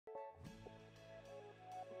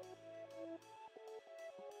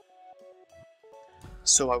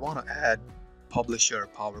So I want to add publisher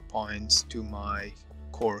PowerPoints to my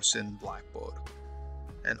course in Blackboard.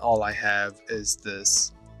 And all I have is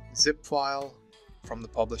this zip file from the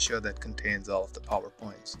publisher that contains all of the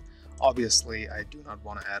PowerPoints. Obviously, I do not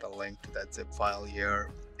want to add a link to that zip file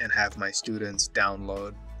here and have my students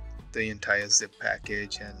download the entire zip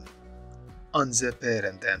package and unzip it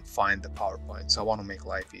and then find the PowerPoint. So I want to make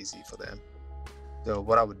life easy for them. So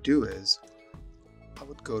what I would do is I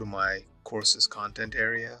would go to my courses content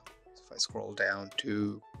area. So if I scroll down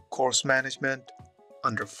to course management,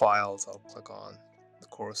 under files, I'll click on the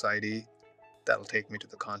course ID. That'll take me to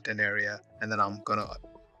the content area, and then I'm gonna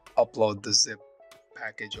upload the zip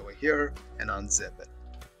package over here and unzip it.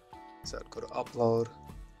 So I'd go to upload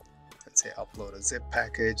and say upload a zip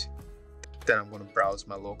package. Then I'm going to browse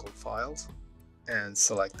my local files and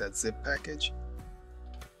select that zip package.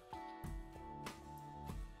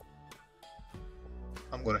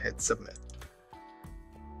 I'm going to hit submit.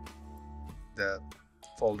 The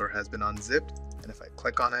folder has been unzipped, and if I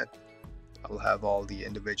click on it, I will have all the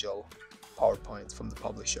individual PowerPoints from the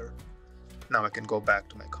publisher. Now I can go back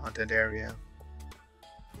to my content area,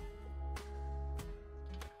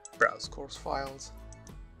 browse course files,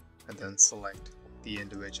 and then select the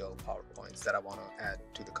individual PowerPoints that I want to add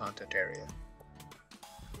to the content area.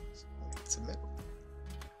 So hit submit.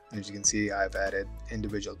 And as you can see, I've added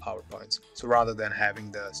individual PowerPoints. So rather than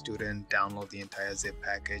having the student download the entire zip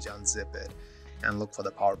package, unzip it, and look for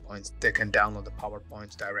the PowerPoints, they can download the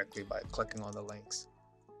PowerPoints directly by clicking on the links.